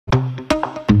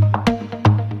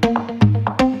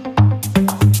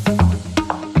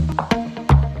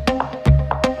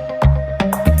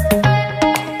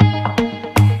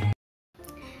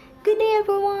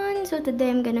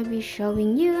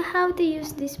showing you how to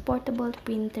use this portable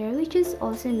printer, which is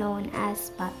also known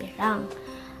as Paperang.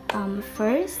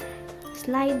 First,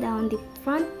 slide down the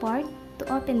front part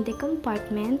to open the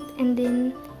compartment and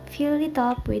then fill it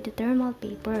up with the thermal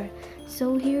paper.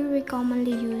 So here we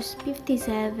commonly use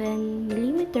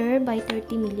 57mm by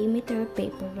 30mm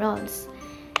paper rolls.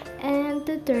 And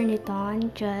to turn it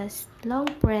on, just long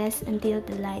press until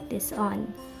the light is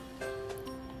on.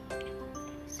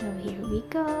 So here we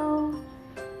go.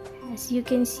 As you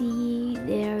can see,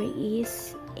 there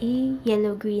is a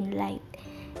yellow-green light.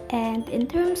 And in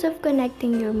terms of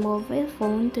connecting your mobile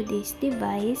phone to this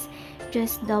device,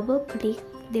 just double-click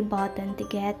the button to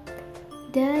get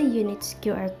the unit's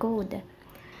QR code.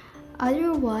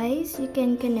 Otherwise, you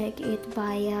can connect it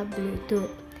via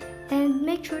Bluetooth. And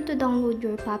make sure to download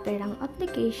your Paperang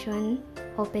application,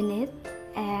 open it,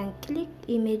 and click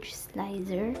Image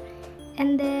Slicer,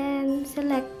 and then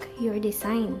select your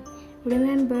design.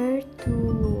 Remember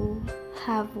to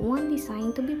have one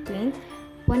design to be printed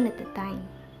one at a time.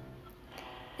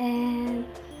 And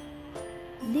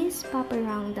this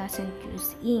Paperang doesn't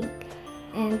use ink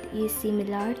and is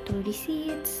similar to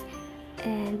receipts,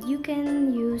 and you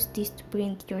can use this to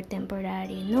print your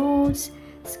temporary notes,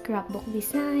 scrapbook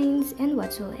designs, and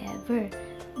whatsoever.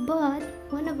 But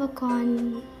one of the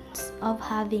cons of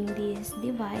having this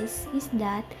device is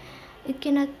that it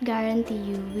cannot guarantee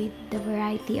you with the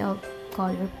variety of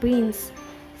color prints,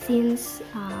 since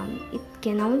it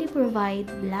can only provide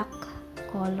black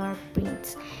color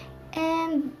prints,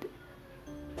 and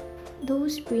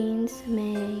those prints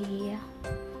may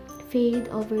fade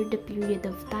over the period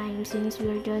of time, since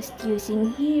we're just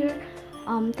using here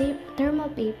thermal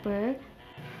paper,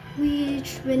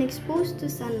 which when exposed to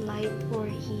sunlight or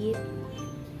heat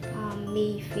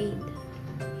may fade.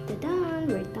 We're done.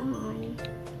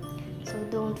 So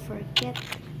don't forget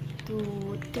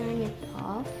to turn it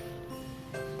off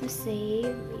to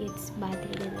save its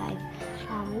battery life.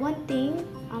 One thing,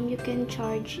 you can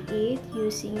charge it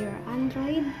using your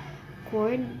Android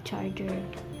cord charger.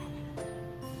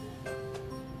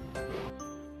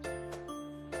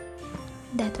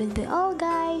 That will be all,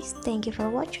 guys. Thank you for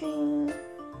watching.